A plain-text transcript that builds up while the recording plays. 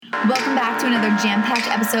Welcome back to another jam-packed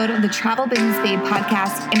episode of the Travel Business Babe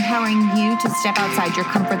podcast, empowering you to step outside your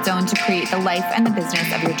comfort zone to create the life and the business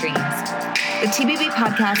of your dreams. The TBB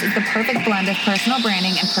podcast is the perfect blend of personal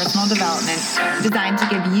branding and personal development designed to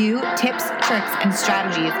give you tips, tricks, and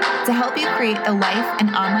strategies to help you create the life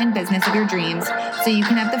and online business of your dreams so you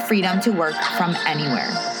can have the freedom to work from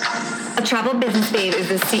anywhere. A Travel Business Babe is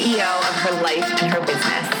the CEO of her life and her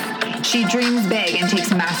business. She dreams big and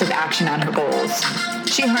takes massive action on her goals.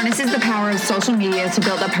 She harnesses the power of social media to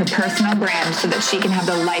build up her personal brand so that she can have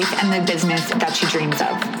the life and the business that she dreams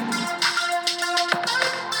of.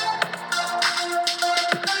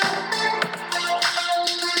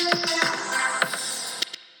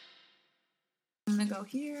 I'm going to go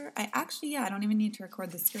here. I don't even need to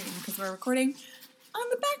record the screen because we're recording on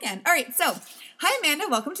the back end. All right, so hi, Amanda.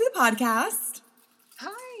 Welcome to the podcast.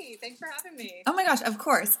 Hi, thanks for having me. Oh my gosh, of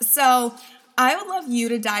course. So I would love you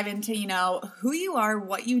to dive into, who you are,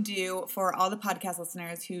 what you do for all the podcast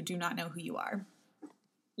listeners who do not know who you are.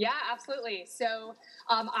 Yeah, absolutely. So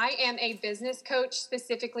I am a business coach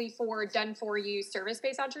specifically for done-for-you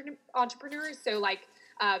service-based entrepreneurs. So like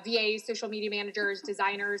VAs, social media managers,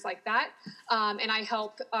 designers like that. And I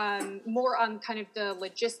help more on kind of the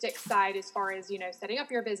logistics side as far as, setting up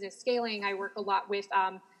your business, scaling. I work a lot with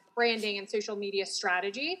branding and social media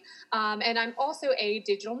strategy. And I'm also a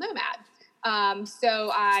digital nomad.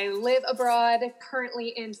 So I live abroad, currently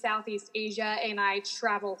in Southeast Asia, and I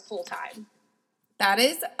travel full time. That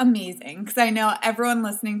is amazing because I know everyone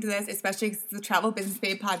listening to this, especially because it's the Travel Business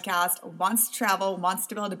Babe podcast, wants to travel, wants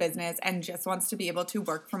to build a business, and just wants to be able to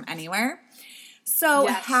work from anywhere. So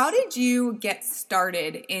Yes. How did you get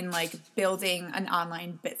started in building an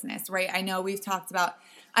online business, right? I know we've talked about,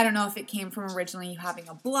 I don't know if it came from originally you having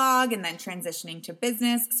a blog and then transitioning to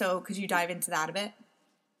business. So could you dive into that a bit?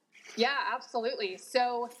 Yeah, absolutely.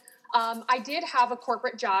 So I did have a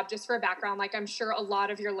corporate job, just for a background. Like I'm sure a lot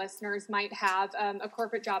of your listeners might have a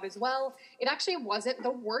corporate job as well. It actually wasn't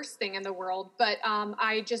the worst thing in the world, but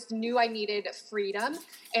I just knew I needed freedom.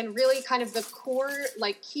 And really kind of the core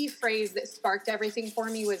key phrase that sparked everything for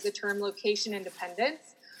me was the term location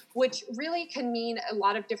independence, which really can mean a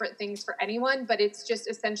lot of different things for anyone, but it's just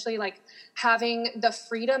essentially having the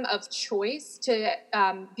freedom of choice to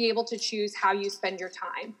be able to choose how you spend your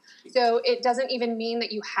time. So it doesn't even mean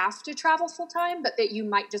that you have to travel full time, but that you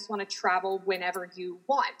might just want to travel whenever you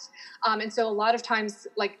want. And so a lot of times,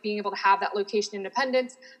 being able to have that location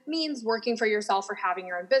independence means working for yourself or having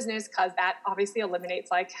your own business, because that obviously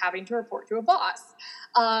eliminates having to report to a boss.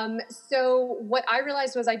 So what I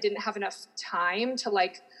realized was I didn't have enough time to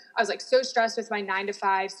I was so stressed with my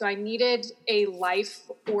 9-to-5. So I needed a life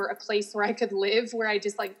or a place where I could live, where I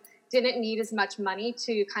just didn't need as much money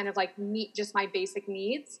to kind of meet just my basic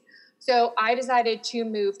needs. So I decided to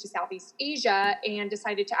move to Southeast Asia and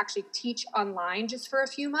decided to actually teach online just for a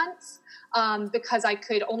few months, because I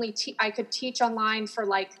could only I could teach online for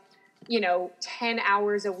 10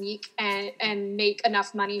 hours a week and make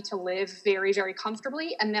enough money to live very, very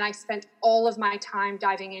comfortably. And then I spent all of my time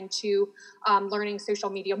diving into learning social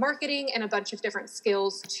media marketing and a bunch of different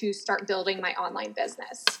skills to start building my online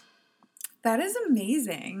business. That is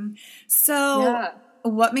amazing. So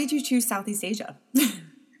What made you choose Southeast Asia?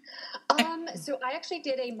 So I actually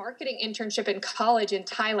did a marketing internship in college in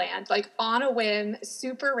Thailand, on a whim,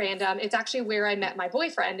 super random. It's actually where I met my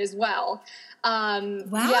boyfriend as well. Wow.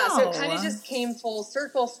 Yeah, so it kind of just came full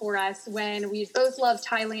circle for us when we both loved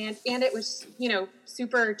Thailand, and it was,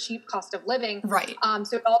 super cheap cost of living. Right.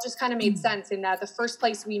 So it all just kind of made sense. And the first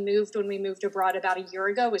place we moved when we moved abroad about a year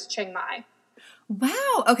ago was Chiang Mai.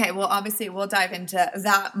 Wow. Okay. Well, obviously we'll dive into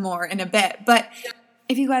that more in a bit, but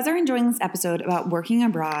if you guys are enjoying this episode about working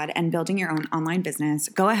abroad and building your own online business,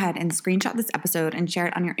 go ahead and screenshot this episode and share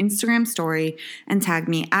it on your Instagram story and tag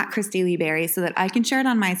me at Christy Lee Berry so that I can share it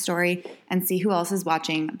on my story and see who else is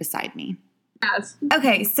watching beside me. Yes.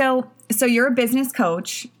 Okay. So you're a business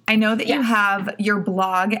coach. I know that you have your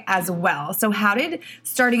blog as well. So how did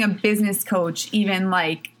starting a business coach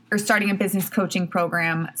or starting a business coaching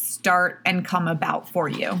program start and come about for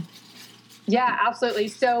you? Yeah, absolutely.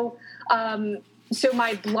 So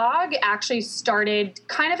my blog actually started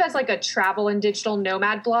kind of as a travel and digital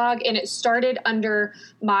nomad blog, and it started under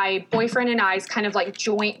my boyfriend and I's kind of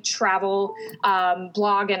joint travel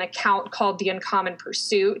blog and account called The Uncommon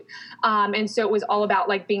Pursuit. And so it was all about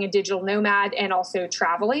being a digital nomad and also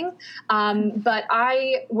traveling. But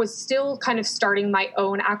I was still kind of starting my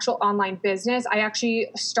own actual online business. I actually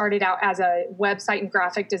started out as a website and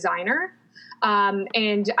graphic designer.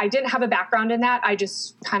 And I didn't have a background in that. I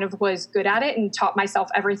just kind of was good at it and taught myself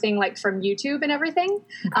everything from YouTube and everything.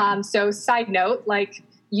 So side note,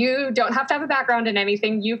 you don't have to have a background in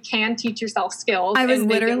anything. You can teach yourself skills. I was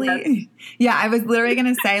literally going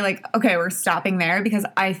to say, like, okay, we're stopping there, because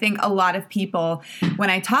I think a lot of people, when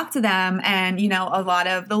I talk to them, and, you know, a lot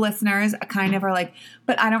of the listeners kind of are like,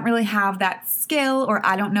 but I don't really have that skill, or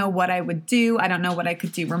I don't know what I would do. I don't know what I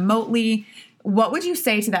could do remotely. What would you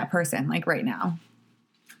say to that person, like, right now?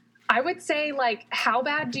 I would say, like, how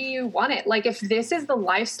bad do you want it? Like, if this is the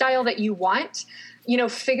lifestyle that you want, you know,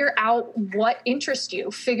 figure out what interests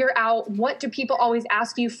you. Figure out, what do people always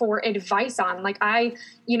ask you for advice on? Like, I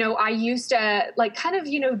used to, like, kind of,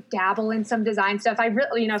 you know, dabble in some design stuff. I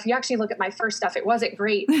really, you know, if you actually look at my first stuff, it wasn't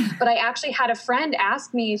great. But I actually had a friend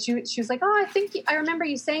ask me, she was like, oh, I remember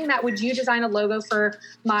you saying that. Would you design a logo for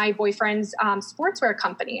my boyfriend's sportswear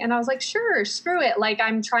company? And I was like, sure, screw it. Like,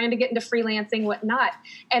 I'm trying to get into freelancing, whatnot.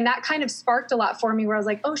 And that kind of sparked a lot for me, where I was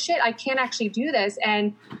like, oh shit, I can actually do this.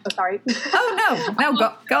 And sorry. Oh,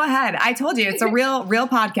 no, go ahead. I told you, it's a real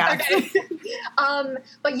podcast. Okay.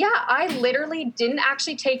 But yeah, I literally didn't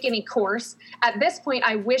actually take any course. At this point,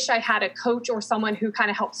 I wish I had a coach or someone who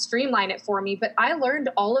kind of helped streamline it for me, but I learned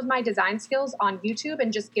all of my design skills on YouTube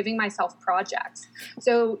and just giving myself projects.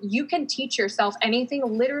 So you can teach yourself anything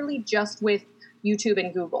literally just with YouTube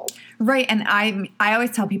and Google. Right. And I always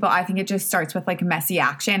tell people, I think it just starts with like messy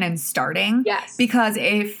action and starting. Yes. Because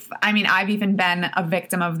I've even been a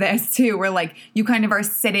victim of this too, where like you kind of are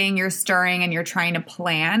sitting, you're stirring, and you're trying to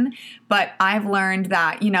plan. But I've learned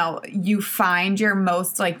that, you know, you find your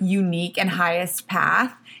most like unique and highest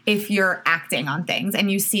path if you're acting on things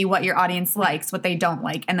and you see what your audience likes, what they don't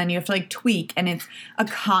like. And then you have to like tweak, and it's a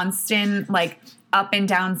constant like up and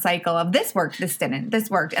down cycle of this worked, this didn't, this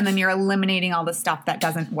worked. And then you're eliminating all the stuff that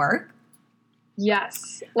doesn't work.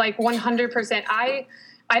 Yes, like 100%. I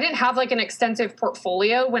didn't have like an extensive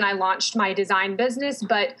portfolio when I launched my design business,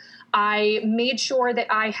 but I made sure that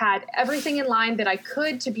I had everything in line that I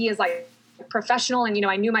could to be as like professional. And, you know,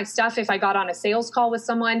 I knew my stuff if I got on a sales call with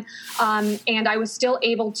someone. And I was still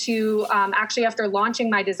able to, actually after launching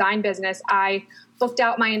my design business, I booked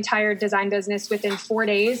out my entire design business within 4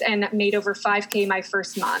 days and made over $5,000 my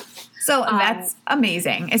first month. So that's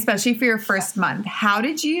amazing, especially for your first month. How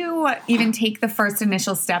did you even take the first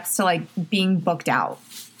initial steps to like being booked out?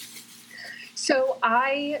 So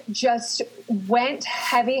I just went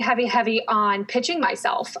heavy on pitching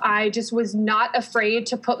myself. I just was not afraid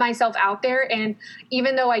to put myself out there. And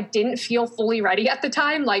even though I didn't feel fully ready at the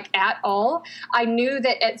time, like at all, I knew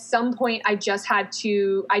that at some point I just had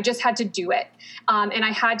to do it. And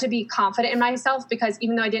I had to be confident in myself, because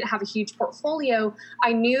even though I didn't have a huge portfolio,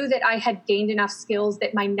 I knew that I had gained enough skills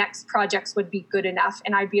that my next projects would be good enough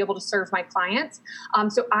and I'd be able to serve my clients.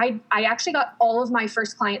 So I actually got all of my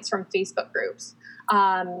first clients from Facebook groups.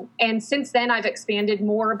 And since then I've expanded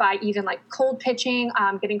more by even like cold pitching,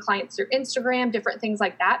 getting clients through Instagram, different things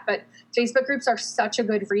like that. But Facebook groups are such a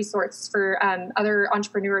good resource for other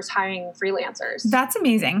entrepreneurs hiring freelancers. That's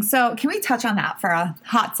amazing. So can we touch on that for a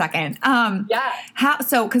hot second? Yeah.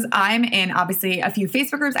 Because I'm in obviously a few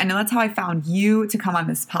Facebook groups. I know that's how I found you to come on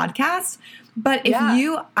this podcast. But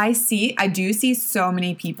I do see so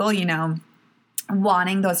many people, you know,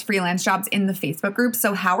 wanting those freelance jobs in the Facebook group.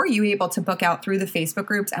 So how are you able to book out through the Facebook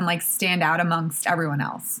groups and like stand out amongst everyone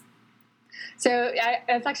else? So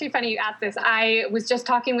it's actually funny you asked this. I was just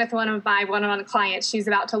talking with one of my one-on-one clients. She's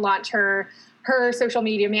about to launch her social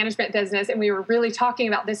media management business. And we were really talking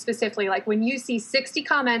about this specifically, like when you see 60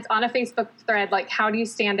 comments on a Facebook thread, like how do you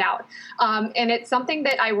stand out? And it's something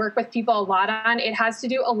that I work with people a lot on. It has to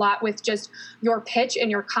do a lot with just your pitch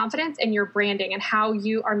and your confidence and your branding and how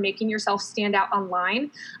you are making yourself stand out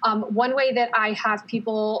online. One way that I have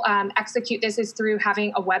people execute this is through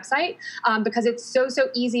having a website, because it's so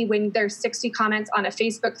easy when there's 60 comments on a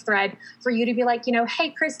Facebook thread for you to be like, you know,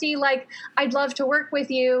 hey, Christy, like I'd love to work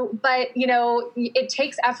with you, but you know, it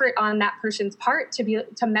takes effort on that person's part to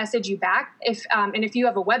message you back. And if you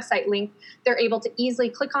have a website link, they're able to easily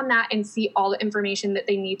click on that and see all the information that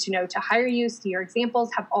they need to know to hire you, see your examples,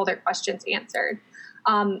 have all their questions answered.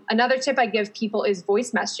 Another tip I give people is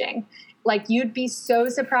voice messaging. Like you'd be so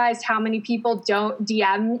surprised how many people don't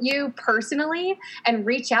DM you personally and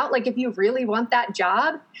reach out. Like if you really want that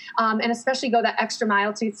job, and especially go that extra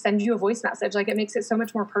mile to send you a voice message, like it makes it so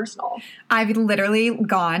much more personal. I've literally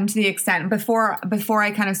gone to the extent before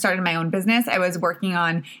I kind of started my own business, I was working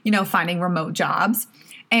on, you know, finding remote jobs.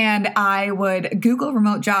 And I would Google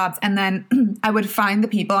remote jobs, and then I would find the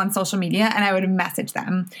people on social media and I would message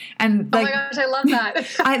them. And like, oh my gosh, I love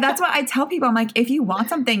that. That's what I tell people. I'm like, if you want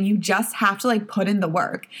something, you just have to like put in the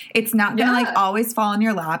work. It's not going to like always fall in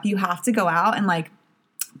your lap. You have to go out and like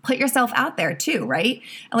put yourself out there too, right?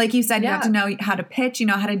 Like you said, you have to know how to pitch, you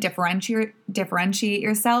know how to differentiate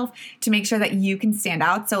yourself to make sure that you can stand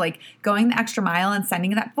out. So like going the extra mile and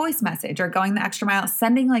sending that voice message, or going the extra mile,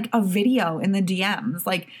 sending like a video in the DMs,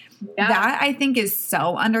 like that I think is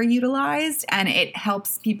so underutilized, and it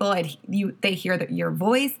helps people. They hear your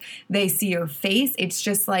voice, they see your face. It's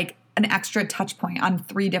just like an extra touch point on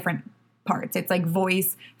 3 different parts. It's like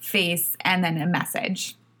voice, face, and then a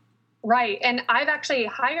message. Right. And I've actually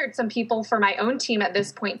hired some people for my own team at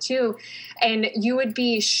this point too. And you would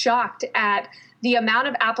be shocked at the amount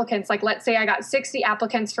of applicants. Like, let's say I got 60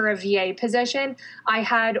 applicants for a VA position. I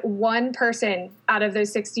had one person out of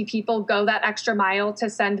those 60 people go that extra mile to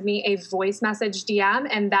send me a voice message DM.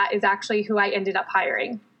 And that is actually who I ended up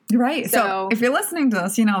hiring. Right. So if you're listening to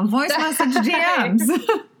this, voice message DMs.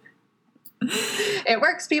 It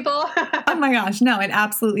works, people. Oh my gosh. No, it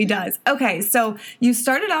absolutely does. Okay. So you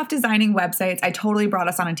started off designing websites. I totally brought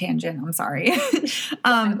us on a tangent. I'm sorry.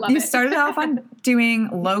 You started off on doing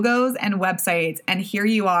logos and websites, and here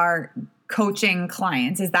you are coaching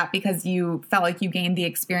clients. Is that because you felt like you gained the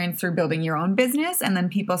experience through building your own business? And then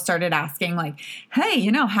people started asking like, hey,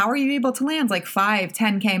 how are you able to land like 5,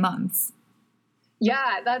 10K months?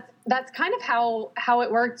 Yeah, that's kind of how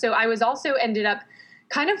it worked. So I was also ended up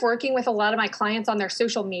kind of working with a lot of my clients on their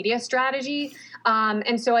social media strategy.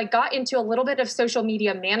 And so I got into a little bit of social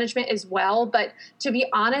media management as well. But to be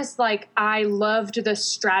honest, like I loved the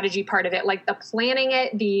strategy part of it, like the planning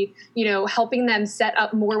it, the, helping them set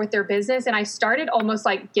up more with their business. And I started almost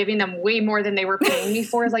like giving them way more than they were paying me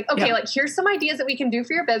for. It's like, okay, like here's some ideas that we can do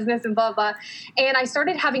for your business and blah, blah. And I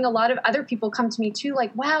started having a lot of other people come to me too,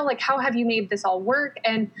 like, wow, like how have you made this all work?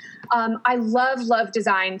 And I love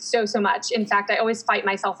design so much. In fact, I always fight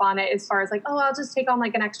myself on it as far as like, oh, I'll just take on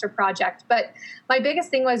like an extra project. But my biggest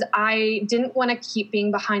thing was I didn't want to keep being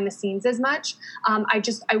behind the scenes as much.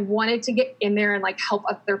 I wanted to get in there and like help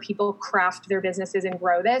other people craft their businesses and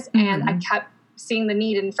grow this. Mm-hmm. And I kept seeing the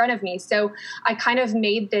need in front of me. So I kind of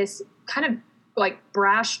made this kind of like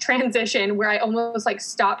brash transition where I almost like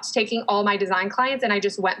stopped taking all my design clients and I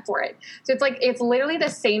just went for it. So it's literally the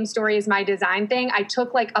same story as my design thing. I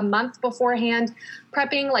took like a month beforehand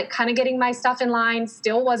prepping, like kind of getting my stuff in line,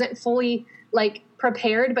 still wasn't fully like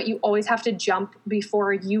prepared, but you always have to jump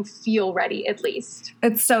before you feel ready at least.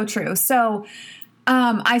 It's so true. So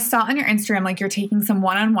I saw on your Instagram, like you're taking some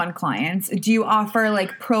one-on-one clients. Do you offer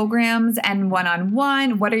like programs and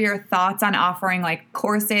one-on-one? What are your thoughts on offering like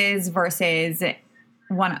courses versus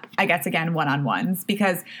one-on-ones?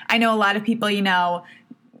 Because I know a lot of people,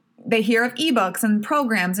 they hear of ebooks and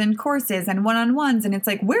programs and courses and one-on-ones, and it's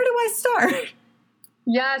like, where do I start?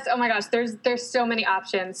 Yes. Oh my gosh. There's so many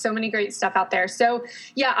options, so many great stuff out there. So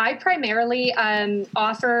yeah, I primarily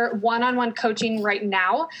offer one-on-one coaching right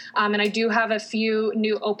now. And I do have a few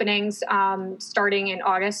new openings starting in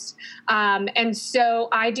August. And so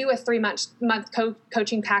I do a 3-month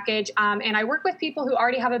coaching package. And I work with people who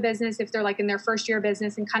already have a business if they're like in their first year of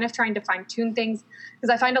business and kind of trying to fine tune things. Because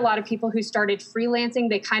I find a lot of people who started freelancing,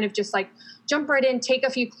 they kind of just like jump right in, take a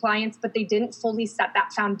few clients, but they didn't fully set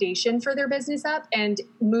that foundation for their business up. And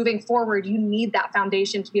moving forward, you need that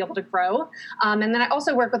foundation to be able to grow. And then I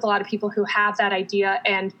also work with a lot of people who have that idea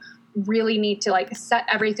and really need to like set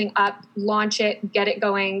everything up, launch it, get it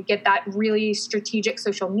going, get that really strategic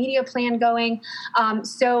social media plan going. I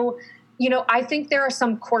think there are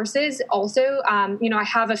some courses also. I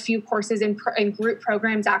have a few courses in group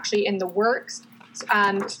programs actually in the works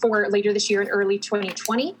for later this year and early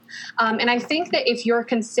 2020. And I think that if you're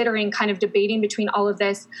considering kind of debating between all of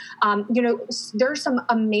this, there are some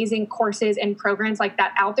amazing courses and programs like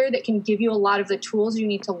that out there that can give you a lot of the tools you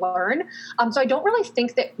need to learn. So I don't really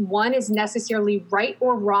think that one is necessarily right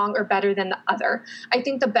or wrong or better than the other. I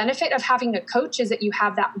think the benefit of having a coach is that you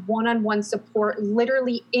have that one-on-one support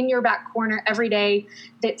literally in your back corner every day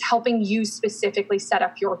that's helping you specifically set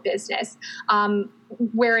up your business.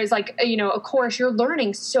 Whereas like, a course, you're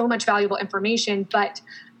learning so much valuable information, but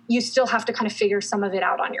you still have to kind of figure some of it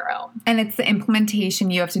out on your own. And it's the implementation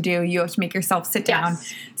you have to do. You have to make yourself sit down.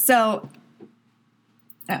 Yes. So,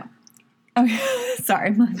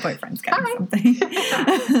 sorry, my boyfriend's getting something.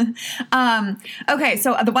 Okay.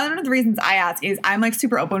 So one of the reasons I ask is I'm like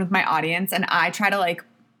super open with my audience and I try to like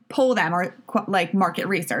pull them or like market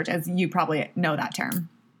research, as you probably know that term.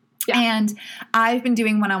 Yeah. And I've been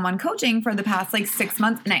doing one-on-one coaching for the past like 6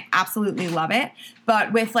 months and I absolutely love it.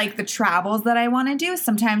 But with like the travels that I want to do,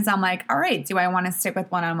 sometimes I'm like, all right, do I want to stick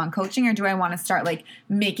with one-on-one coaching or do I want to start like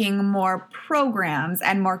making more programs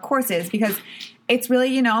and more courses? Because it's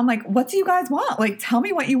really, I'm like, what do you guys want? Like, tell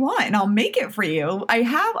me what you want and I'll make it for you. I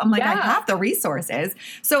have the resources.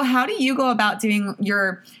 So how do you go about doing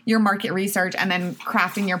your market research and then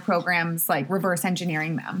crafting your programs, like reverse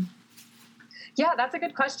engineering them? Yeah, that's a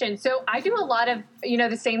good question. So I do a lot of,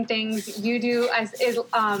 the same things you do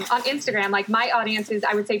on Instagram. Like my audience is,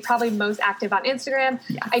 I would say, probably most active on Instagram.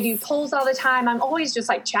 Yes. I do polls all the time. I'm always just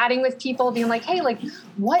like chatting with people, being like, hey, like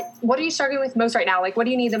what are you struggling with most right now? Like, what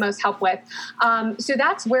do you need the most help with? So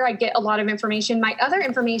that's where I get a lot of information. My other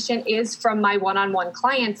information is from my one-on-one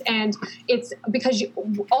clients. And it's because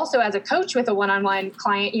also as a coach with a one-on-one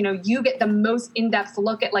client, you get the most in-depth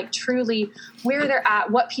look at like truly where they're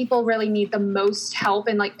at, what people really need the most help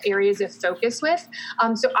in like areas of focus with.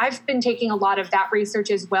 So I've been taking a lot of that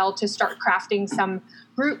research as well to start crafting some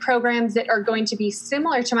group programs that are going to be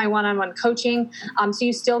similar to my one-on-one coaching. So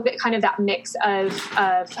you still get kind of that mix of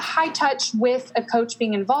high touch with a coach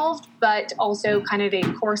being involved, but also kind of a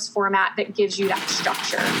course format that gives you that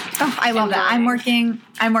structure. Oh, I love that. I'm working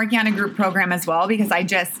on a group program as well because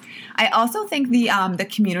I also think the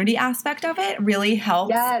community aspect of it really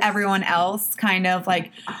helps everyone else kind of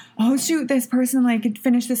like, oh shoot, this person like could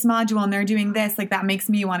finish this module and they're doing this, like that makes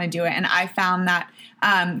me want to do it. And I found that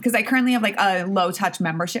because I currently have like a low touch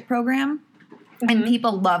membership program. And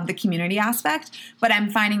people love the community aspect, but I'm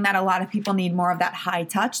finding that a lot of people need more of that high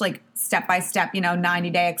touch, like step-by-step,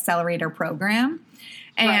 90-day accelerator program.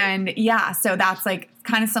 And so that's like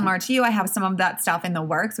kind of similar to you. I have some of that stuff in the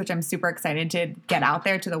works, which I'm super excited to get out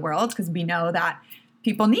there to the world because we know that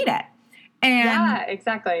people need it. And yeah,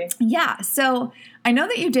 exactly. Yeah. So I know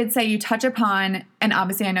that you did say you touch upon, and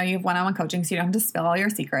obviously I know you have one-on-one coaching, so you don't have to spill all your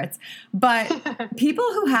secrets, but people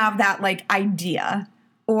who have that like idea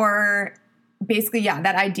or basically,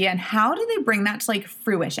 that idea, and how do they bring that to like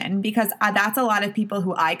fruition? Because that's a lot of people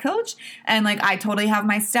who I coach, and like I totally have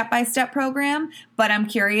my step-by-step program, but I'm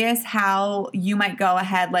curious how you might go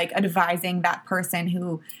ahead like advising that person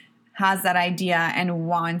who has that idea and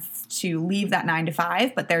wants to leave that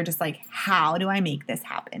 9-to-5, but they're just like, how do I make this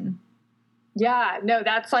happen? Yeah, no,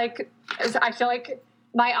 that's like, I feel like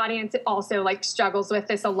my audience also like struggles with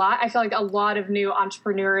this a lot. I feel like a lot of new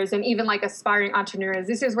entrepreneurs and even like aspiring entrepreneurs,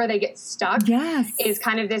 this is where they get stuck. Yes. Is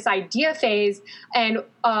kind of this idea phase. And,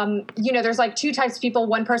 there's like two types of people.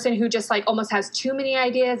 One person who just like almost has too many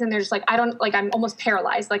ideas and they're just like, I'm almost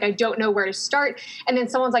paralyzed. Like I don't know where to start. And then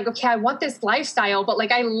someone's like, okay, I want this lifestyle, but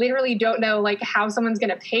like, I literally don't know like how someone's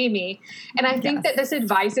going to pay me. And I think that this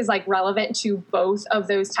advice is like relevant to both of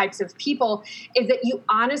those types of people, is that you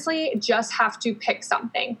honestly just have to pick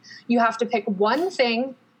something. You have to pick one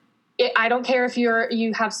thing. I don't care if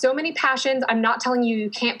you have so many passions. I'm not telling you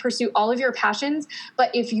can't pursue all of your passions, but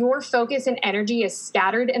if your focus and energy is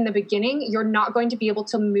scattered in the beginning, you're not going to be able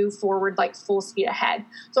to move forward like full speed ahead.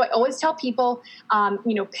 So I always tell people,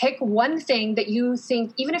 pick one thing that you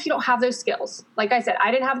think, even if you don't have those skills, like I said, I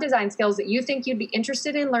didn't have design skills, that you think you'd be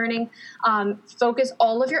interested in learning, focus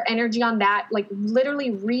all of your energy on that, like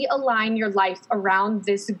literally realign your life around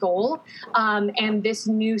this goal, and this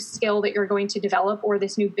new skill that you're going to develop or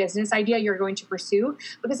this new business idea you're going to pursue.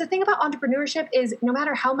 Because the thing about entrepreneurship is no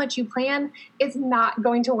matter how much you plan, it's not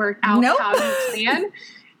going to work out how you plan.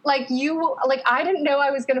 I didn't know I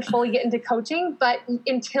was going to fully get into coaching, but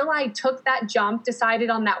until I took that jump, decided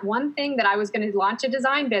on that one thing that I was going to launch a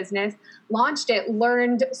design business, launched it,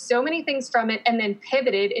 learned so many things from it, and then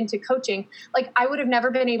pivoted into coaching. Like I would have never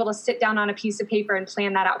been able to sit down on a piece of paper and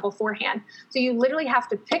plan that out beforehand. So you literally have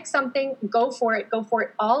to pick something, go for it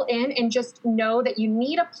all in, and just know that you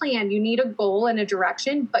need a plan, you need a goal and a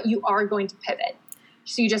direction, but you are going to pivot.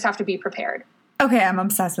 So you just have to be prepared. Okay, I'm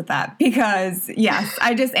obsessed with that because, yes,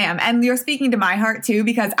 I just am. And you're speaking to my heart, too,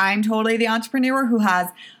 because I'm totally the entrepreneur who has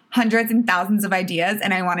hundreds and thousands of ideas,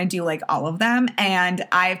 and I want to do, like, all of them. And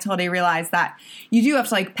I've totally realized that you do have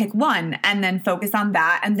to, like, pick one and then focus on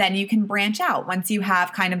that, and then you can branch out. Once you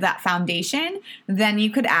have kind of that foundation, then you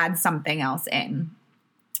could add something else in.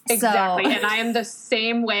 Exactly. And I am the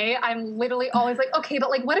same way. I'm literally always like, okay, but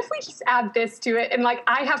like, what if we just add this to it? And like,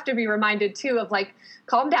 I have to be reminded too of like,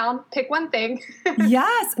 calm down, pick one thing.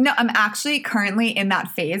 Yes. No, I'm actually currently in that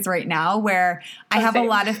phase right now where I have a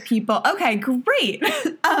lot of people. Okay, great.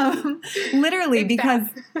 Literally because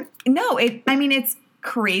it's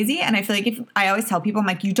crazy. And I feel like I always tell people, I'm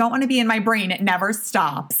like, you don't want to be in my brain. It never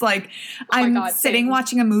stops. Like I'm sitting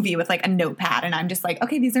watching a movie with like a notepad and I'm just like,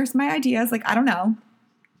 okay, these are my ideas. Like, I don't know.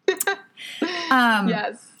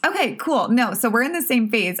 Yes. Okay, cool. No, so we're in the same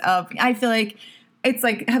phase of, I feel like it's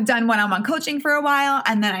like have done one-on-one coaching for a while,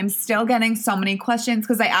 and then I'm still getting so many questions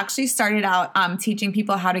because I actually started out teaching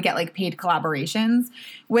people how to get like paid collaborations,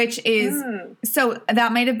 which is so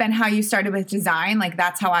that might have been how you started with design. Like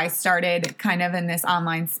that's how I started kind of in this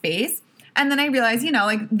online space. And then I realized, you know,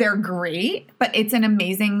 like they're great, but it's an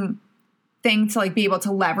amazing thing to like be able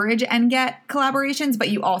to leverage and get collaborations, but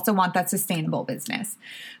you also want that sustainable business.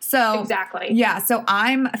 So exactly. Yeah. So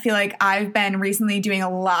I feel like I've been recently doing a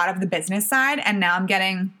lot of the business side, and now I'm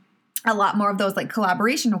getting a lot more of those like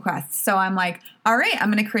collaboration requests. So I'm like, all right,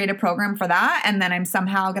 I'm going to create a program for that. And then I'm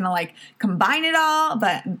somehow going to like combine it all,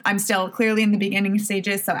 but I'm still clearly in the beginning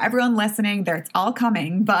stages. So everyone listening, it's all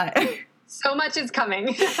coming, but so much is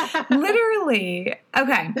coming. Literally.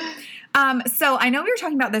 Okay. So I know we were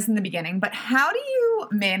talking about this in the beginning, but how do you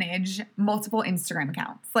manage multiple Instagram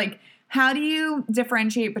accounts? Like, how do you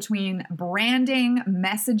differentiate between branding,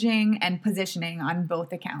 messaging, and positioning on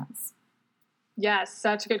both accounts? Yes,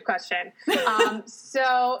 such a good question.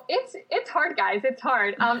 So it's hard, guys. It's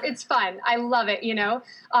hard. It's fun. I love it, you know.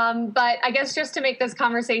 But I guess just to make this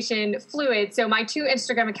conversation fluid, so my 2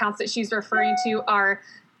 Instagram accounts that she's referring to are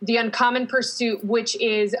The Uncommon Pursuit, which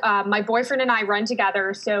is my boyfriend and I run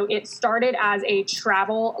together. So it started as a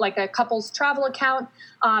travel, like a couple's travel account.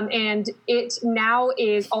 And it now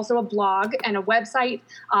is also a blog and a website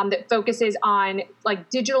that focuses on like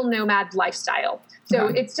digital nomad lifestyle. So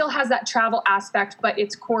it still has that travel aspect, but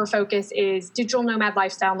its core focus is digital nomad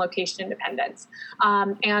lifestyle and location independence.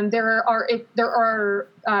 And there are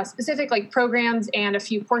specific like programs and a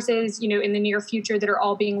few courses, you know, in the near future that are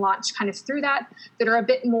all being launched kind of through that are a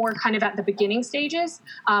bit more kind of at the beginning stages,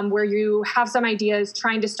 where you have some ideas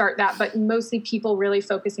trying to start that, but mostly people really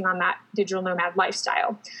focusing on that digital nomad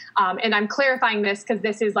lifestyle. And I'm clarifying this because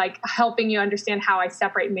this is like helping you understand how I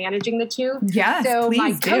separate managing the two. Yes, so please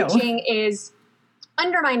my do. coaching is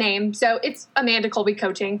under my name. So it's Amanda Colby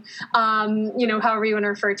Coaching, you know, however you want to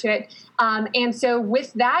refer to it. And so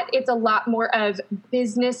with that, it's a lot more of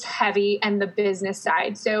business heavy and the business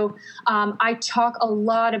side. So I talk a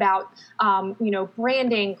lot about, you know,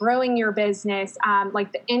 branding, growing your business,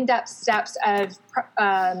 like the in-depth steps of,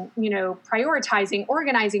 you know, prioritizing,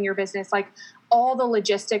 organizing your business, like all the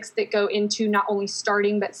logistics that go into not only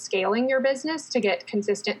starting but scaling your business to get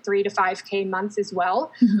consistent 3 to 5K months as well.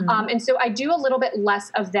 Mm-hmm. And so I do a little bit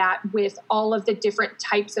less of that with all of the different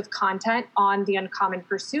types of content on The Uncommon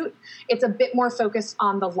Pursuit. It's a bit more focused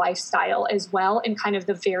on the lifestyle as well in kind of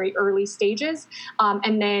the very early stages.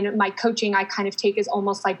 And then my coaching I kind of take as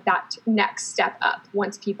almost like that next step up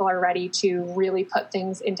once people are ready to really put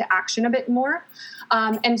things into action a bit more.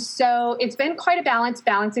 And so it's been quite a balance,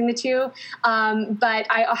 balancing the two. But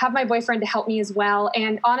I'll have my boyfriend to help me as well.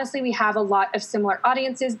 And honestly, we have a lot of similar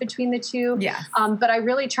audiences between the two. Yes. But I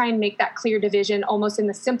really try and make that clear division almost in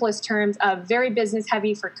the simplest terms of very business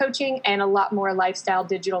heavy for coaching and a lot more lifestyle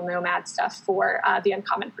digital nomad stuff for The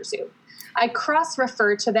Uncommon Pursuit. I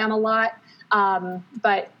cross-refer to them a lot.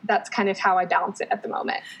 But that's kind of how I balance it at the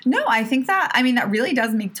moment. No, I think that really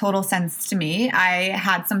does make total sense to me. I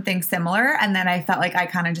had something similar, and then I felt like I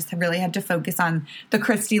kind of just really had to focus on the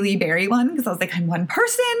Christy Lee Berry one because I was like, I'm one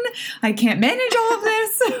person. I can't manage all of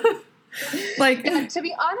this. Yeah, to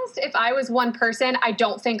be honest, if I was one person, I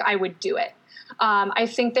don't think I would do it. I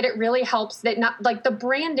think that it really helps that not like the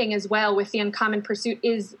branding as well with The Uncommon Pursuit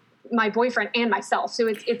is my boyfriend and myself. So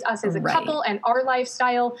it's us as a couple and our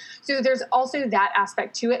lifestyle. So there's also that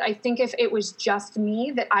aspect to it. I think if it was just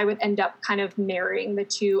me, that I would end up kind of marrying the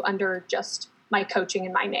two under just my coaching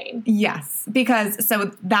and my name. Yes, because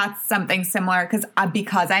so that's something similar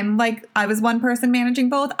because I'm like, I was one person managing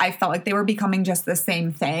both. I felt like they were becoming just the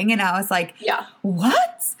same thing. And I was like, yeah,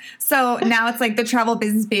 what? So now it's like the Travel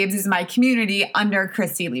Business Babes is my community under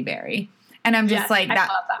Christy Lee Berry. And I'm just like,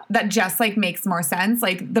 that just like makes more sense.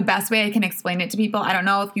 Like the best way I can explain it to people, I don't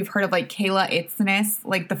know if you've heard of like Kayla Itsness,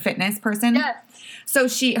 like the fitness person. Yes. So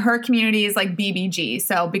her community is like BBG,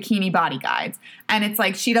 so Bikini Body Guides. And it's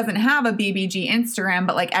like, she doesn't have a BBG Instagram,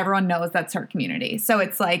 but like everyone knows that's her community. So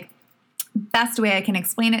it's like, best way I can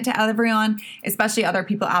explain it to everyone, especially other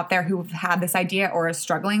people out there who've had this idea or are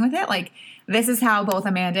struggling with it. Like this is how both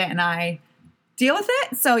Amanda and I deal with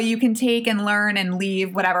it, so you can take and learn and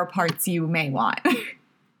leave whatever parts you may want.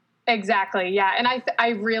 Exactly, yeah, and I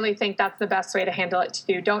really think that's the best way to handle it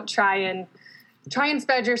too. Don't try and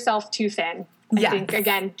spread yourself too thin. I think,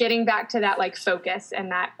 again, getting back to that like focus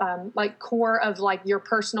and that like core of like your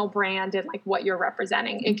personal brand and like what you're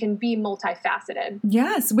representing. It can be multifaceted.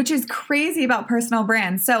 Yes, which is crazy about personal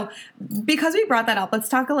brands. So because we brought that up, let's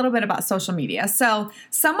talk a little bit about social media. So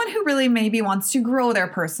someone who really maybe wants to grow their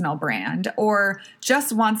personal brand or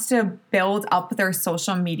just wants to build up their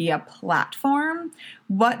social media platform,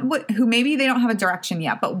 who maybe they don't have a direction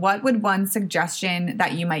yet, but what would one suggestion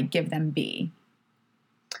that you might give them be?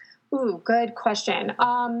 Ooh, good question.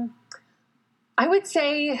 I would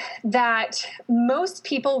say that most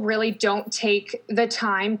people really don't take the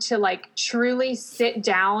time to like truly sit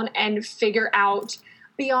down and figure out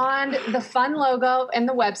beyond the fun logo and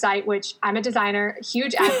the website, which I'm a designer,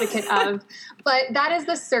 huge advocate of, but that is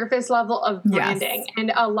the surface level of branding. Yes.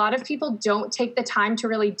 And a lot of people don't take the time to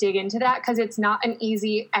really dig into that because it's not an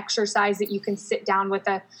easy exercise that you can sit down with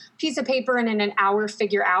a piece of paper and in an hour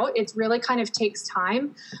figure out. It really kind of takes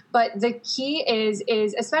time. But the key is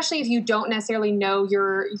especially if you don't necessarily know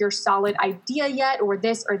your solid idea yet or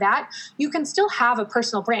this or that, you can still have a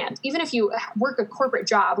personal brand. Even if you work a corporate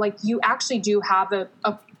job, like you actually do have a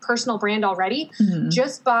personal brand already,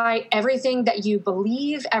 just by everything that you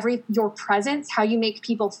believe, your presence, how you make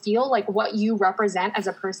people feel, like what you represent as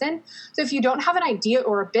a person. So if you don't have an idea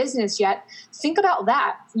or a business yet, think about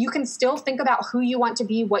that. You can still think about who you want to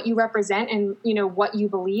be, what you represent, and what you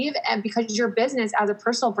believe. And because your business as a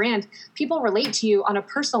personal brand, people relate to you on a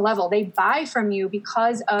personal level. They buy from you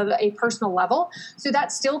because of a personal level. So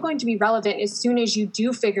that's still going to be relevant as soon as you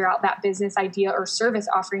do figure out that business idea or service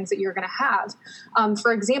offerings that you're going to have.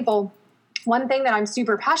 For example, one thing that I'm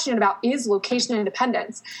super passionate about is location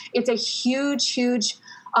independence. It's a huge, huge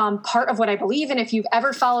part of what I believe in. If you've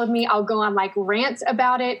ever followed me, I'll go on like rants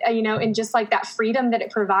about it, and just like that freedom that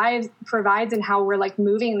it provides and how we're like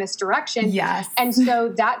moving in this direction. Yes. And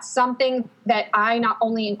so that's something that I not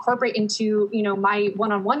only incorporate into, my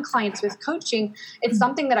one-on-one clients with coaching, it's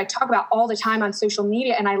something that I talk about all the time on social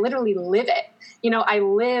media, and I literally live it. I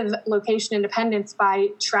live location independence by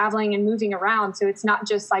traveling and moving around. So it's not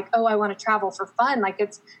just like, oh, I want to travel for fun. Like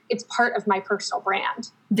it's part of my personal brand.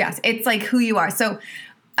 Yes. It's like who you are. So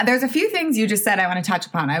there's a few things you just said I want to touch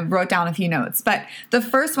upon. I wrote down a few notes, but the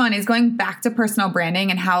first one is going back to personal branding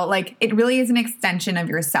and how like it really is an extension of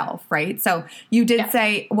yourself, right? So you did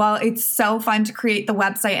say, well, it's so fun to create the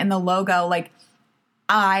website and the logo. Like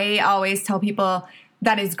I always tell people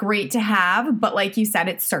that is great to have, but like you said,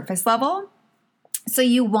 it's surface level. So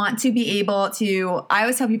you want to be able to, I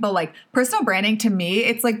always tell people like personal branding to me,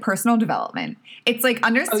 it's like personal development. It's like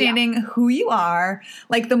understanding who you are.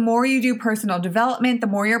 Like the more you do personal development, the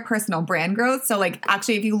more your personal brand grows. So like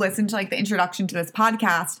actually if you listen to like the introduction to this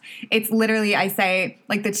podcast, it's literally, I say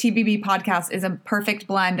like the TBB podcast is a perfect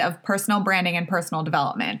blend of personal branding and personal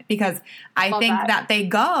development because I think that they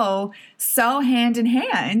go so hand in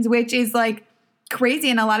hand, which is like crazy.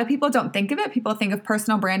 And a lot of people don't think of it. People think of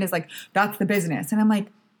personal brand as like, that's the business. And I'm like,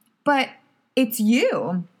 but it's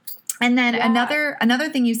you. And then another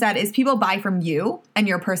thing you said is people buy from you and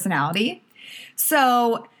your personality.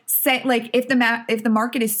 So say like if the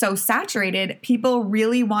market is so saturated, people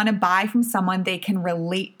really want to buy from someone they can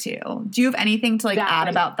relate to. Do you have anything to like add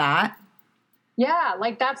about that? Yeah,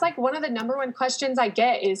 like that's like one of the number one questions I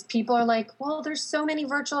get is people are like, well, there's so many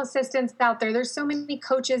virtual assistants out there. There's so many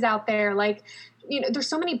coaches out there. Like, there's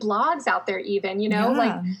so many blogs out there even,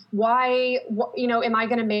 like why, am I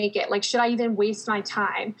going to make it? Like, should I even waste my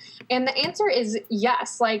time? And the answer is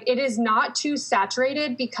yes. Like it is not too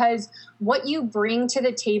saturated because what you bring to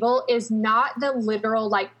the table is not the literal,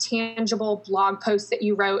 like tangible blog post that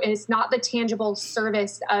you wrote. And it's not the tangible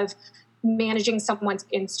service of managing someone's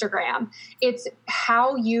Instagram. It's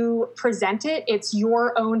how you present it. It's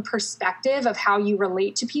your own perspective of how you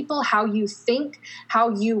relate to people, how you think, how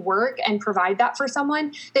you work, and provide that for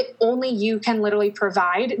someone that only you can literally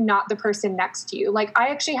provide, not the person next to you. Like I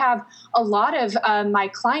actually have a lot of my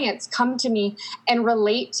clients come to me and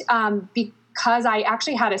relate because I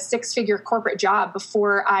actually had a 6-figure corporate job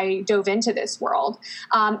before I dove into this world.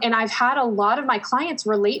 And I've had a lot of my clients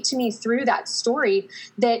relate to me through that story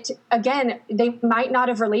that, again, they might not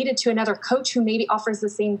have related to another coach who maybe offers the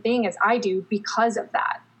same thing as I do because of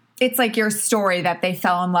that. It's like your story that they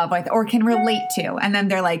fell in love with or can relate to. And then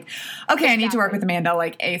they're like, okay, I need to work with Amanda,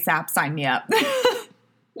 like ASAP, sign me up.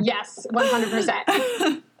 Yes,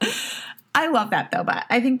 100%. I love that though, but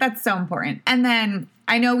I think that's so important. And then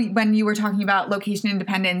I know when you were talking about location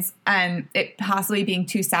independence and it possibly being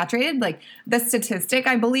too saturated, like the statistic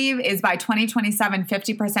I believe is by 2027,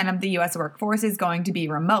 50% of the US workforce is going to be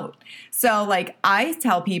remote. So like I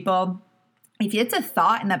tell people, if it's a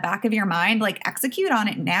thought in the back of your mind, like execute on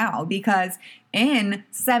it now because in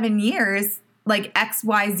 7 years, like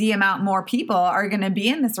XYZ amount more people are going to be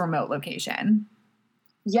in this remote location.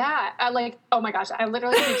 Yeah, oh my gosh, I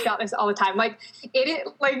literally think about this all the time. Like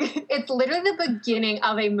it's literally the beginning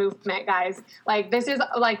of a movement, guys. Like this is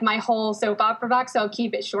like my whole soap opera box, so I'll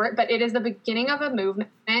keep it short, but it is the beginning of a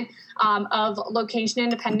movement of location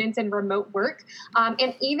independence and remote work.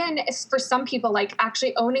 And even for some people, like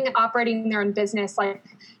actually owning and operating their own business, like,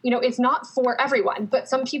 you know, it's not for everyone, but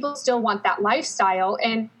some people still want that lifestyle.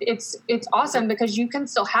 And it's awesome because you can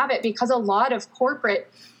still have it, because a lot of corporate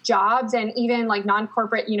jobs and even like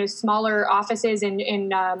non-corporate, you know, smaller offices and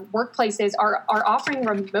workplaces are offering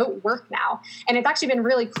remote work now. And it's actually been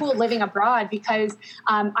really cool living abroad because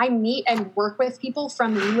I meet and work with people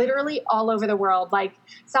from literally all over the world, like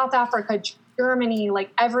South Africa, Germany,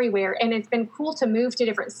 like everywhere. And it's been cool to move to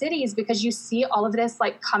different cities because you see all of this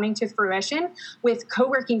like coming to fruition with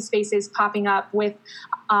co-working spaces popping up, with,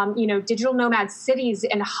 you know, digital nomad cities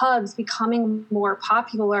and hubs becoming more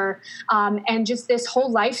popular. And just this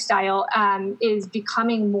whole lifestyle is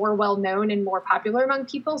becoming more well-known and more popular among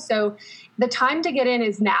people. So the time to get in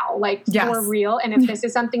is now, like for real. And if this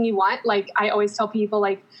is something you want, like I always tell people,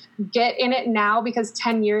 like get in it now, because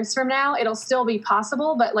 10 years from now, it'll still be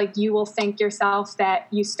possible, but like you will thank yourself that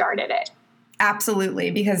you started it.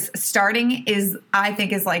 Absolutely. Because starting I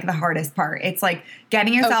think is like the hardest part. It's like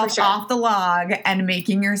getting yourself off the log and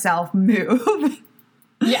making yourself move.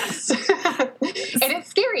 Yes. And it's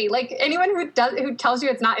scary. Like anyone who tells you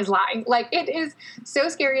it's not is lying. Like it is so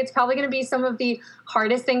scary. It's probably going to be some of the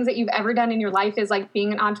hardest things that you've ever done in your life, is like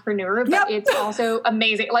being an entrepreneur, but it's also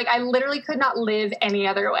amazing. Like I literally could not live any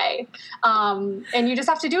other way. And you just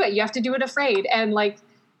have to do it. You have to do it afraid. And like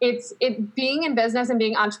being in business and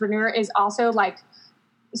being an entrepreneur is also like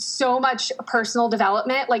so much personal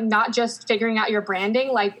development, like not just figuring out your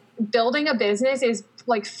branding, like building a business is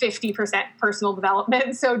like 50% personal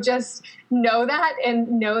development. So just know that,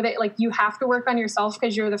 and know that like you have to work on yourself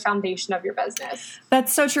because you're the foundation of your business.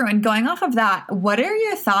 That's so true. And going off of that, what are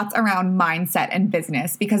your thoughts around mindset and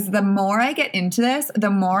business? Because the more I get into this, the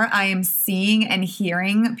more I am seeing and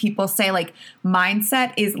hearing people say like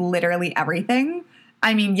mindset is literally everything.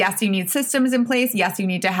 I mean, yes, you need systems in place. Yes, you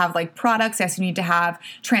need to have like products. Yes, you need to have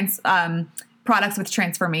products with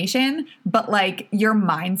transformation, but like your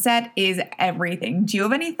mindset is everything. Do you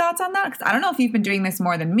have any thoughts on that? Because I don't know if you've been doing this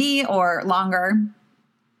more than me or longer.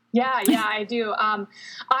 Yeah, I do. I'm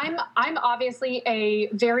obviously a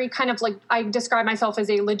very kind of like, I describe myself as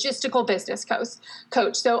a logistical business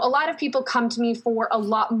coach. So a lot of people come to me for a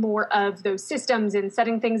lot more of those systems and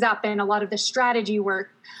setting things up and a lot of the strategy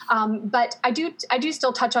work. But I do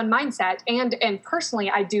still touch on mindset, and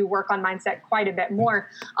personally, I do work on mindset quite a bit more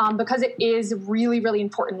because it is really, really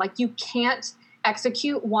important. Like you can't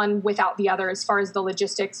execute one without the other as far as the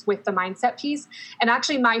logistics with the mindset piece. And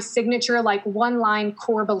actually my signature, like one line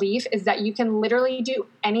core belief is that you can literally do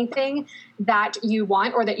anything that you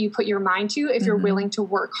want or that you put your mind to if you're willing to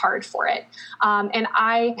work hard for it. And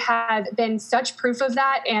I have been such proof of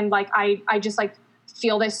that. And like, I just like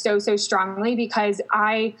feel this so strongly because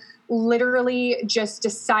I literally just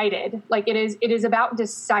decided, like it is about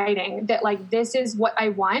deciding that like, this is what I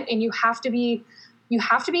want. And you have to be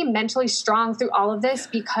mentally strong through all of this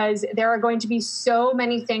because there are going to be so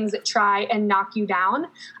many things that try and knock you down.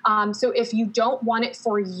 So if you don't want it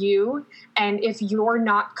for you, and if you're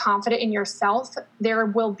not confident in yourself, there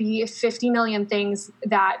will be 50 million things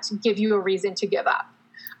that give you a reason to give up.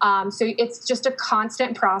 So it's just a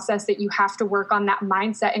constant process that you have to work on that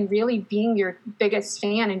mindset and really being your biggest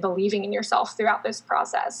fan and believing in yourself throughout this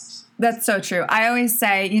process. That's so true. I always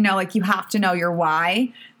say, you know, like you have to know your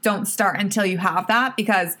why. Don't start until you have that,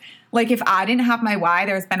 because like if I didn't have my why,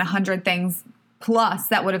 there's been 100 things plus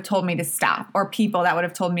that would have told me to stop, or people that would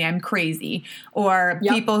have told me I'm crazy, or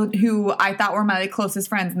people who I thought were my closest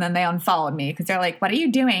friends and then they unfollowed me because they're like, what are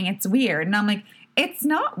you doing? It's weird. And I'm like, it's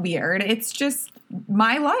not weird. It's just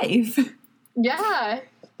my life. Yeah.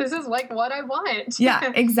 This is like what I want.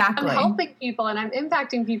 Yeah, exactly. I'm helping people and I'm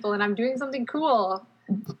impacting people and I'm doing something cool.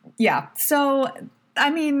 Yeah. So, I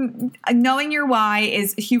mean, knowing your why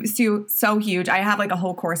is so huge. I have like a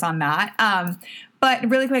whole course on that. But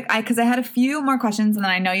really quick, because I had a few more questions, and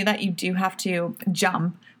then I know that you do have to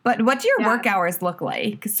jump. But what do your work hours look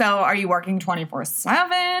like? So are you working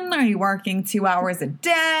 24/7? Are you working 2 hours a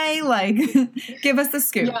day? Like, give us the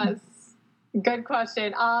scoop. Yes. Good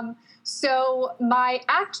question. So my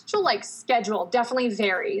actual like schedule definitely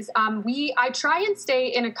varies. I try and stay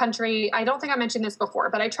in a country. I don't think I mentioned this before,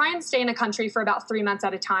 but I try and stay in a country for about 3 months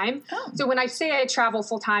at a time. Oh. So when I say I travel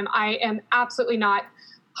full time, I am absolutely not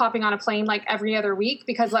hopping on a plane like every other week,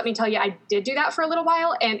 because let me tell you, I did do that for a little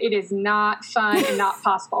while, and it is not fun and not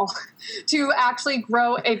possible to actually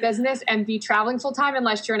grow a business and be traveling full time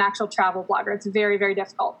unless you're an actual travel blogger. It's very, very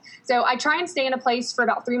difficult. So I try and stay in a place for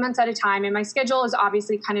about 3 months at a time. And my schedule is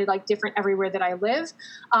obviously kind of like different everywhere that I live.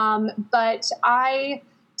 But I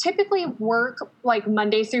typically work like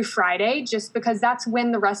Monday through Friday, just because that's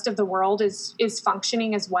when the rest of the world is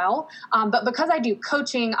functioning as well. But because I do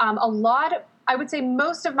coaching, I would say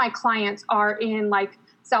most of my clients are in like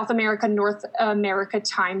South America, North America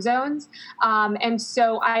time zones. And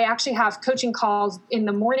so I actually have coaching calls in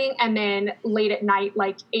the morning and then late at night,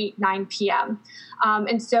 like 8, 9 p.m.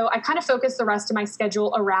 And so I kind of focus the rest of my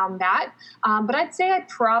schedule around that. But I'd say I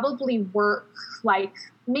probably work like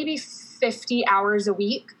maybe 50 hours a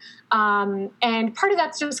week. And part of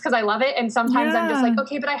that's just because I love it. And sometimes I'm just like,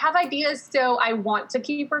 okay, but I have ideas, so I want to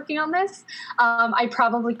keep working on this. I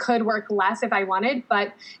probably could work less if I wanted,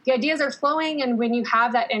 but the ideas are flowing. And when you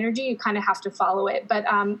have that energy, you kind of have to follow it. But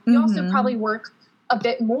you also probably work a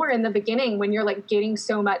bit more in the beginning when you're like getting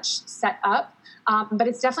so much set up. But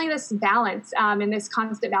it's definitely this balance and this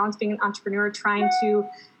constant balance being an entrepreneur, trying to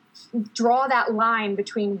draw that line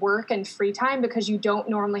between work and free time, because you don't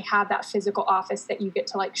normally have that physical office that you get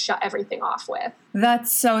to like shut everything off with.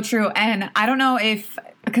 That's so true. And I don't know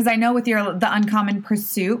because I know with the Uncommon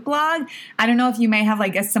Pursuit blog, I don't know if you may have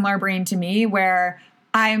like a similar brain to me where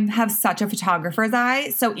I have such a photographer's eye.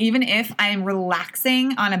 So even if I'm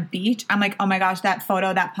relaxing on a beach, I'm like, oh my gosh, that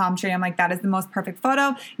photo, that palm tree, I'm like, that is the most perfect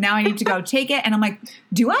photo. Now I need to go take it. And I'm like,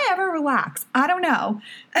 do I ever relax? I don't know.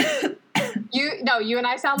 You and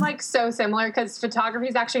I sound like so similar, because photography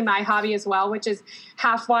is actually my hobby as well, which is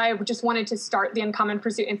half why I just wanted to start the Uncommon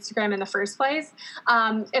Pursuit Instagram in the first place.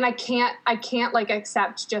 And I can't like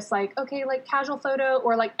accept just like, okay, like casual photo,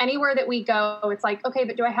 or like anywhere that we go, it's like, okay,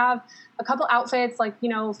 but do I have a couple outfits, like,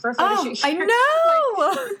 for a photo shoot here?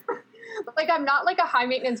 I know. like I'm not like a high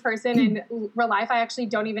maintenance person in real life. I actually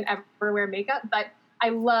don't even ever wear makeup, but I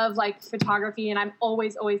love like photography, and I'm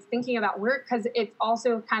always thinking about work, because it's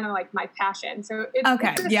also kind of like my passion. So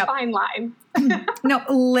it's this fine line. No,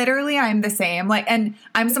 literally I'm the same. Like, and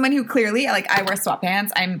I'm someone who clearly, like, I wear sweatpants.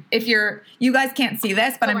 You guys can't see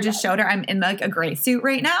this, but I'm just showed her. I'm in like a gray suit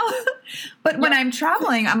right now. But when I'm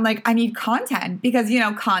traveling, I'm like, I need content, because,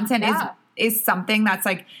 content is something that's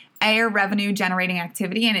like a revenue generating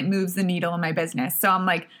activity, and it moves the needle in my business. So I'm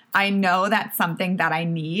like, I know that's something that I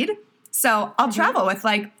need. So I'll travel with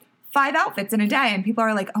like 5 outfits in a day, and people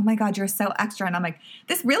are like, oh my God, you're so extra. And I'm like,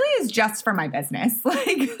 this really is just for my business. Like,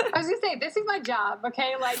 I was gonna say, this is my job.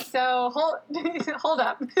 Okay. Like, so hold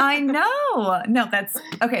up. I know. No,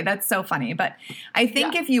 that's so funny. But I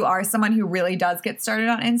think if you are someone who really does get started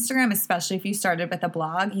on Instagram, especially if you started with a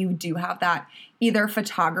blog, you do have that either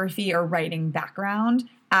photography or writing background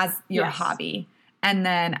as your hobby. And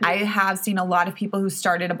then I have seen a lot of people who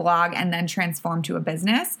started a blog and then transformed to a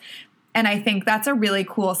business. And I think that's a really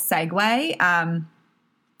cool segue,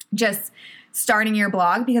 just starting your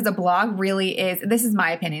blog, because a blog really is, this is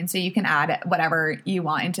my opinion, so you can add whatever you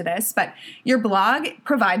want into this, but your blog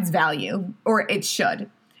provides value, or it should.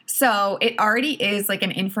 So it already is like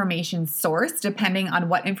an information source, depending on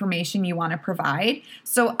what information you want to provide.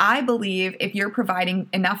 So I believe if you're providing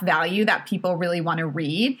enough value that people really want to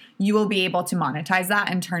read, you will be able to monetize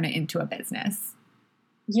that and turn it into a business.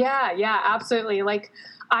 Yeah, absolutely. Like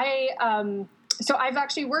so I've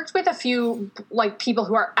actually worked with a few like people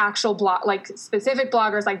who are actual specific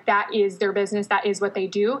bloggers, like that is their business, that is what they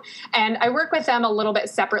do. And I work with them a little bit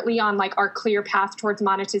separately on like our clear path towards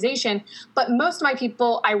monetization. But most of my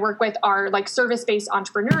people I work with are like service-based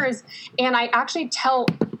entrepreneurs. And I actually tell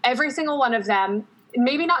every single one of them,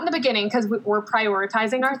 maybe not in the beginning, because we're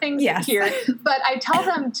prioritizing our things here, but I tell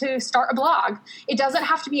them to start a blog. It doesn't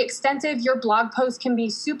have to be extensive. Your blog post can be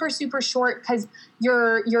super, super short, because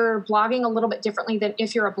you're blogging a little bit differently than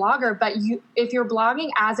if you're a blogger. But if you're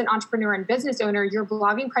blogging as an entrepreneur and business owner, you're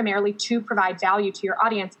blogging primarily to provide value to your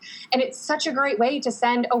audience. And it's such a great way to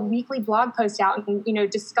send a weekly blog post out and,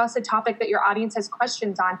 discuss a topic that your audience has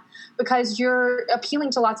questions on, because you're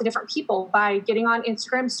appealing to lots of different people by getting on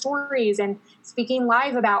Instagram stories and speaking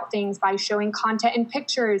live about things, by showing content and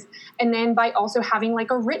pictures, and then by also having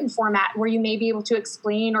like a written format where you may be able to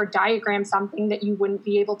explain or diagram something that you wouldn't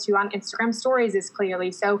be able to on Instagram stories as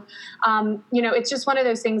clearly. So, it's just one of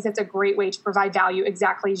those things that's a great way to provide value,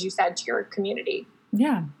 exactly as you said, to your community.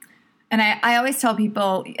 Yeah. And I always tell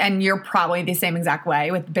people, and you're probably the same exact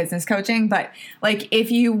way with business coaching, but like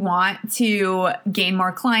if you want to gain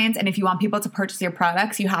more clients and if you want people to purchase your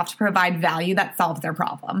products, you have to provide value that solves their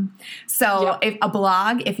problem. So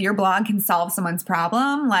if your blog can solve someone's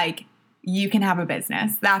problem, like you can have a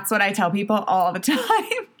business. That's what I tell people all the time.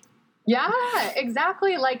 Yeah,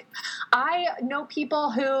 exactly. Like I know people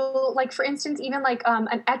who, like, for instance, even like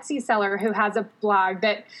an Etsy seller who has a blog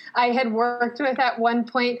that I had worked with at one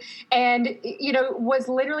point and, you know, was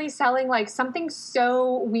literally selling like something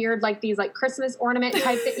so weird, like these like Christmas ornament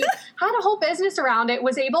type that had a whole business around it,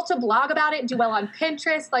 was able to blog about it, do well on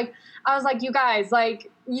Pinterest. Like I was like, you guys, like,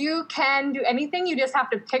 you can do anything. You just have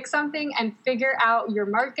to pick something and figure out your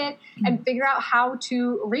market and figure out how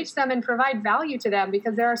to reach them and provide value to them,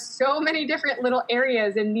 because there are so many different little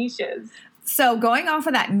areas and niches. So going off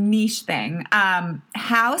of that niche thing,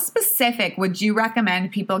 how specific would you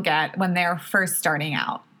recommend people get when they're first starting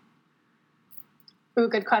out? Ooh,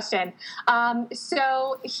 good question.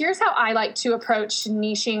 So here's how I like to approach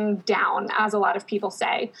niching down, as a lot of people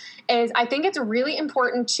say, is I think it's really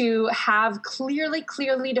important to have clearly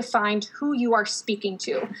defined who you are speaking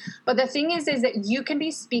to. But the thing is that you can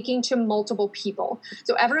be speaking to multiple people.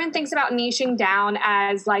 So everyone thinks about niching down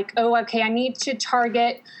as like, oh, okay, I need to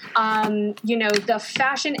target, the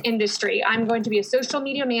fashion industry. I'm going to be a social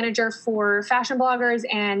media manager for fashion bloggers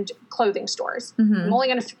and clothing stores. Mm-hmm. I'm only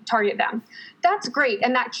going to target them. That's great.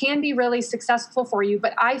 And that can be really successful for you.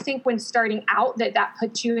 But I think when starting out that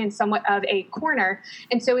puts you in somewhat of a corner.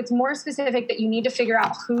 And so it's more specific that you need to figure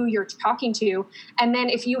out who you're talking to. And then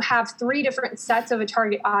if you have 3 different sets of a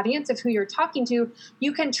target audience of who you're talking to,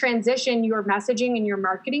 you can transition your messaging and your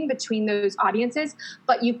marketing between those audiences,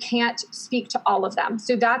 but you can't speak to all of them.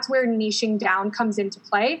 So that's where niching down comes into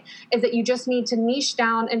play, is that you just need to niche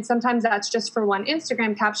down. And sometimes that's just for one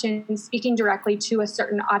Instagram caption, speaking directly to a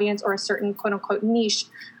certain audience or a certain quote unquote niche.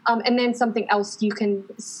 And then something else you can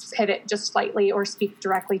pivot just slightly or speak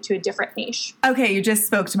directly to a different niche. Okay, you just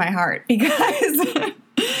spoke to my heart, because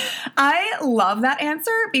I love that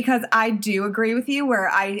answer, because I do agree with you, where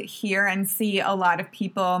I hear and see a lot of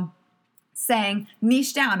people saying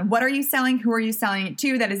niche down. What are you selling? Who are you selling it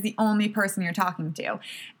to? That is the only person you're talking to.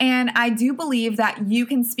 And I do believe that you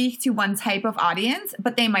can speak to one type of audience,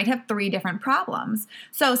 but they might have 3 different problems.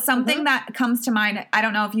 So something that comes to mind, I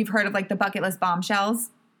don't know if you've heard of like the bucket list bombshells.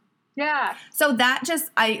 Yeah. So that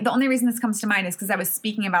the only reason this comes to mind is because I was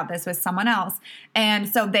speaking about this with someone else. And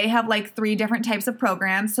so they have like 3 different types of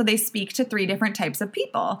programs. So they speak to 3 different types of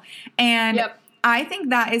people. And I think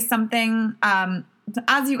that is something,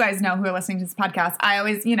 as you guys know who are listening to this podcast, I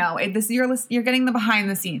always, you're getting the behind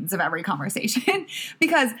the scenes of every conversation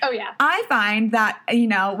because I find that,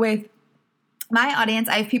 with my audience,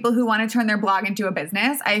 I have people who want to turn their blog into a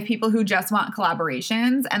business. I have people who just want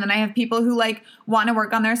collaborations. And then I have people who like want to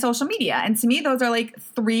work on their social media. And to me, those are like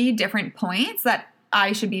 3 different points that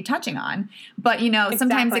I should be touching on. But,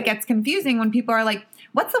 sometimes it gets confusing when people are like,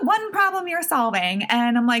 what's the one problem you're solving?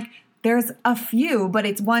 And I'm like, there's a few, but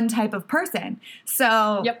it's one type of person.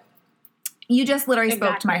 So you just literally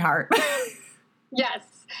spoke to my heart. Yes.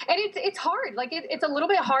 And it's hard. Like it's a little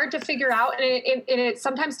bit hard to figure out. And it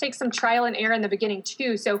sometimes takes some trial and error in the beginning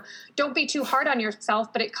too. So don't be too hard on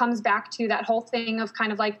yourself, but it comes back to that whole thing of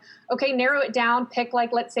kind of like, okay, narrow it down, pick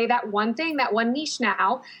like, let's say that one thing, that one niche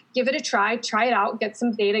now, give it a try it out, get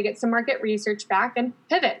some data, get some market research back and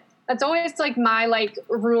pivot. That's always like my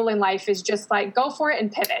rule in life is just like go for it and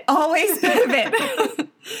pivot. Always pivot.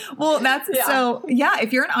 Well,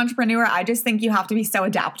 if you're an entrepreneur, I just think you have to be so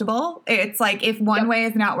adaptable. It's like if one way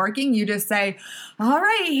is not working, you just say, all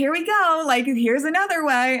right, here we go. Like here's another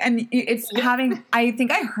way. And it's I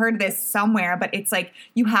think I heard this somewhere, but it's like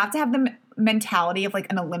you have to have the mentality of like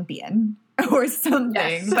an Olympian or something.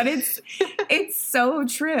 Yes. But it's so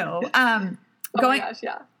true.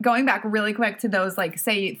 Going back really quick to those, like,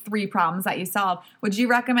 say 3 problems that you solve, would you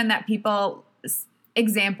recommend that people,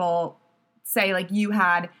 say like you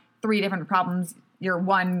had 3 different problems,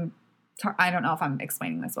 I don't know if I'm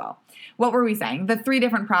explaining this well. What were we saying? The 3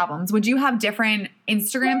 different problems. Would you have different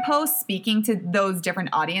Instagram posts speaking to those different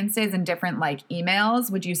audiences and different like emails?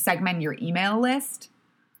 Would you segment your email list?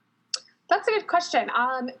 That's a good question.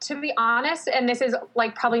 To be honest, and this is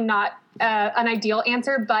like probably not an ideal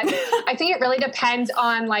answer, but I think it really depends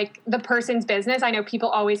on like the person's business. I know people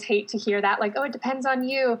always hate to hear that, like, oh, it depends on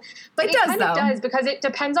you, but it kind of does, because it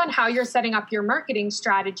depends on how you're setting up your marketing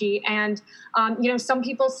strategy. And some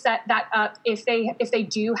people set that up if they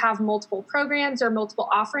do have multiple programs or multiple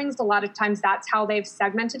offerings. A lot of times that's how they've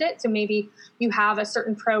segmented it. So maybe you have a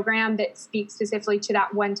certain program that speaks specifically to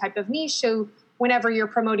that one type of niche. So whenever you're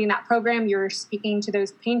promoting that program, you're speaking to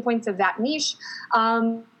those pain points of that niche.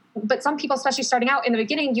 But some people, especially starting out in the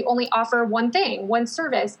beginning, you only offer one thing, one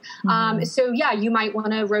service. So yeah, you might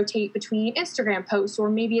want to rotate between Instagram posts, or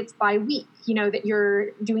maybe it's by week, that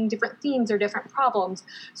you're doing different themes or different problems.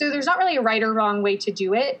 So there's not really a right or wrong way to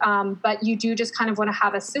do it. But you do just kind of want to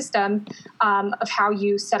have a system of how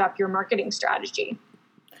you set up your marketing strategy.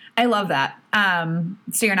 I love that.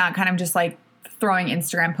 So you're not kind of just like throwing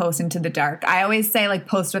Instagram posts into the dark. I always say like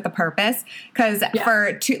post with a purpose, because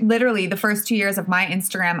for literally the first 2 years of my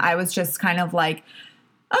Instagram, I was just kind of like,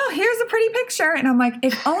 oh, here's a pretty picture. And I'm like,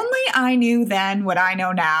 if only I knew then what I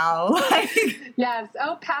know now. Yes.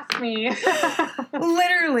 Oh, past me.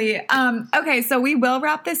 Literally. Okay. So we will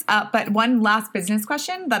wrap this up, but one last business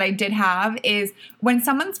question that I did have is, when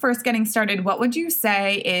someone's first getting started, what would you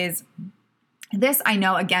say is, this, I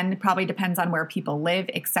know, again, probably depends on where people live,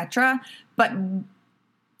 etc. But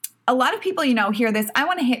a lot of people, hear this, I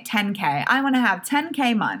want to hit 10K. I want to have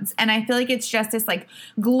 10K months. And I feel like it's just this like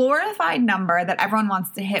glorified number that everyone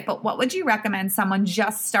wants to hit. But what would you recommend someone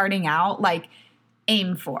just starting out like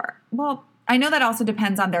aim for? Well, I know that also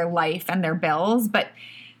depends on their life and their bills, but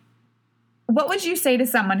what would you say to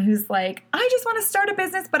someone who's like, I just want to start a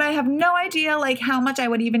business, but I have no idea like how much I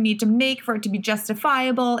would even need to make for it to be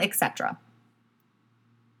justifiable, etc.?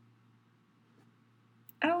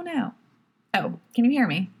 Oh, no. Oh, can you hear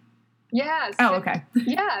me? Yes. Oh, okay.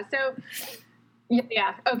 Yeah. So,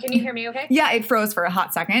 yeah. Oh, can you hear me okay? Yeah, it froze for a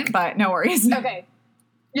hot second, but no worries. Okay.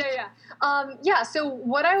 Yeah. So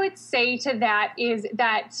what I would say to that is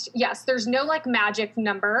that, yes, there's no like magic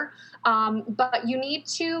number, but you need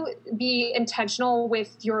to be intentional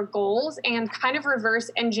with your goals and kind of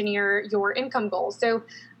reverse engineer your income goals. So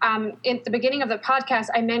at the beginning of the podcast,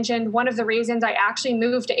 I mentioned one of the reasons I actually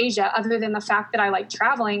moved to Asia, other than the fact that I like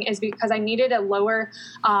traveling, is because I needed a lower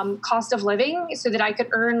cost of living so that I could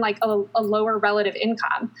earn like a lower relative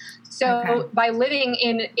income. So by living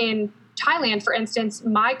in Thailand, for instance,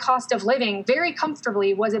 my cost of living very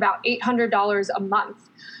comfortably was about $800 a month.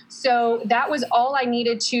 So that was all I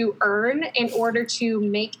needed to earn in order to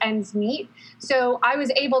make ends meet. So I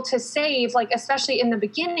was able to save, like, especially in the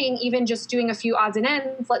beginning, even just doing a few odds and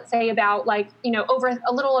ends, let's say about like, over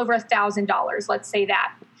a little over $1,000, let's say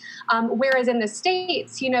that. Whereas in the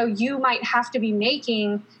States, you might have to be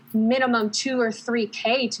making minimum 2 or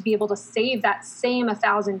 3K to be able to save that same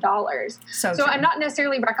 $1,000. So I'm not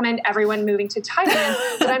necessarily recommend everyone moving to Thailand,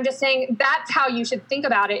 but I'm just saying that's how you should think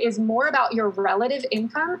about it, is more about your relative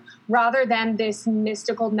income rather than this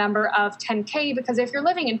mystical number of 10K. Because if you're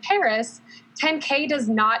living in Paris, 10K does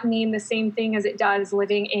not mean the same thing as it does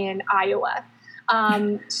living in Iowa.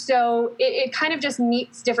 So it kind of just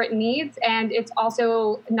meets different needs, and it's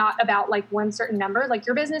also not about like one certain number. Like,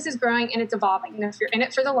 your business is growing and it's evolving, and if you're in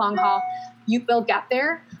it for the long haul, you will get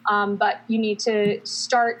there. But you need to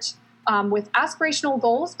start with aspirational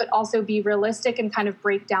goals, but also be realistic and kind of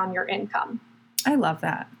break down your income. I love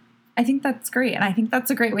that. I think that's great. And I think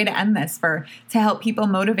that's a great way to end this, to help people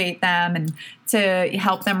motivate them and to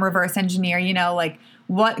help them reverse engineer, like,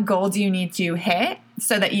 what goal do you need to hit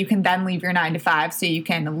so that you can then leave your 9-to-5 so you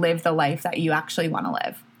can live the life that you actually want to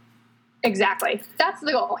live? Exactly. That's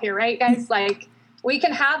the goal here, right, guys? Like, we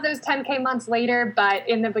can have those 10K months later, but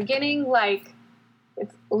in the beginning, like,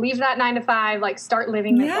 leave that 9-to-5, like, start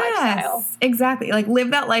living this lifestyle. Exactly. Like,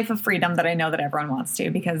 live that life of freedom that I know that everyone wants to,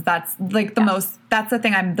 because that's like that's the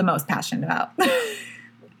thing I'm the most passionate about.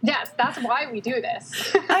 Yes, that's why we do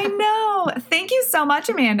this. I know. Thank you so much,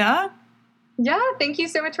 Amanda. Yeah, thank you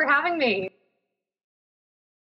so much for having me.